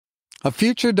A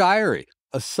future diary,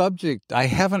 a subject I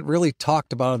haven't really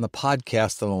talked about on the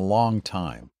podcast in a long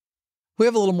time. We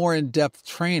have a little more in-depth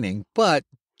training, but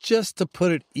just to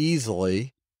put it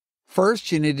easily,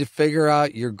 first you need to figure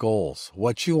out your goals,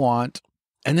 what you want,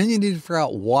 and then you need to figure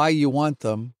out why you want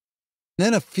them.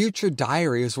 Then a future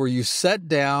diary is where you sit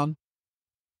down,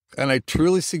 and I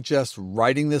truly suggest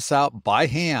writing this out by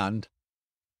hand,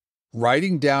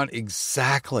 writing down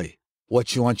exactly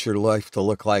what you want your life to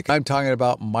look like. I'm talking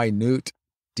about minute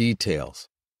details.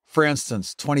 For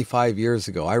instance, 25 years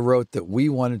ago, I wrote that we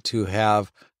wanted to have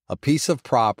a piece of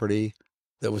property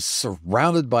that was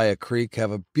surrounded by a creek,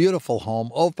 have a beautiful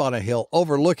home up on a hill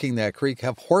overlooking that creek,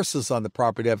 have horses on the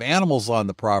property, have animals on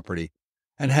the property,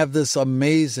 and have this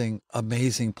amazing,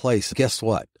 amazing place. Guess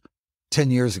what?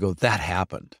 10 years ago, that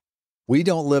happened. We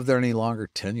don't live there any longer.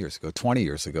 10 years ago, 20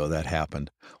 years ago, that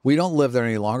happened. We don't live there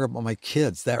any longer, but my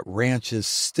kids, that ranch is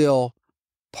still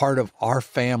part of our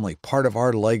family, part of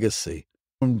our legacy.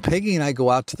 When Peggy and I go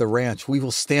out to the ranch, we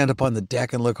will stand up on the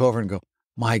deck and look over and go,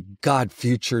 my God,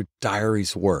 future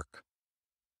diaries work.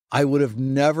 I would have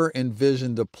never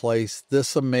envisioned a place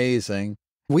this amazing.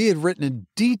 We had written in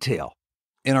detail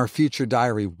in our future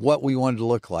diary what we wanted to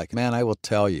look like. Man, I will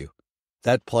tell you,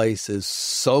 that place is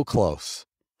so close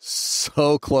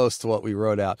to what we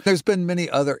wrote out. There's been many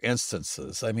other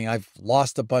instances. I mean, I've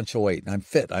lost a bunch of weight and I'm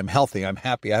fit, I'm healthy, I'm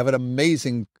happy. I have an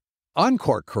amazing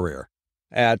encore career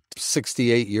at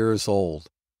 68 years old.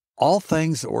 All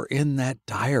things that were in that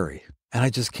diary. And I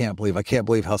can't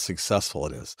believe how successful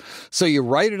it is. So you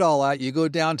write it all out. You go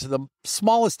down to the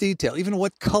smallest detail. Even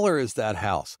what color is that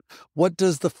house? What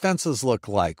does the fences look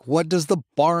like? What does the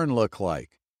barn look like?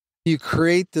 You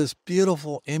create this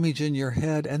beautiful image in your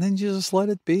head, and then you just let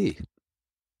it be.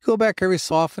 Go back every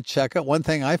so often, check it. One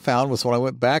thing I found was when I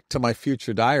went back to my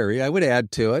future diary, I would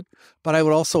add to it, but I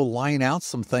would also line out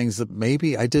some things that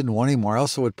maybe I didn't want anymore. I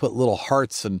also would put little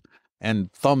hearts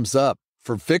and thumbs up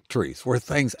for victories where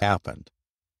things happened.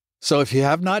 So if you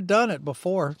have not done it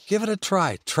before, give it a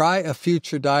try. Try a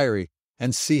future diary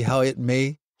and see how it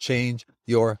may change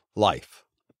your life.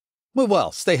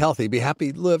 Well, stay healthy, be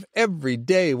happy, live every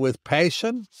day with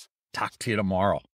passion. Talk to you tomorrow.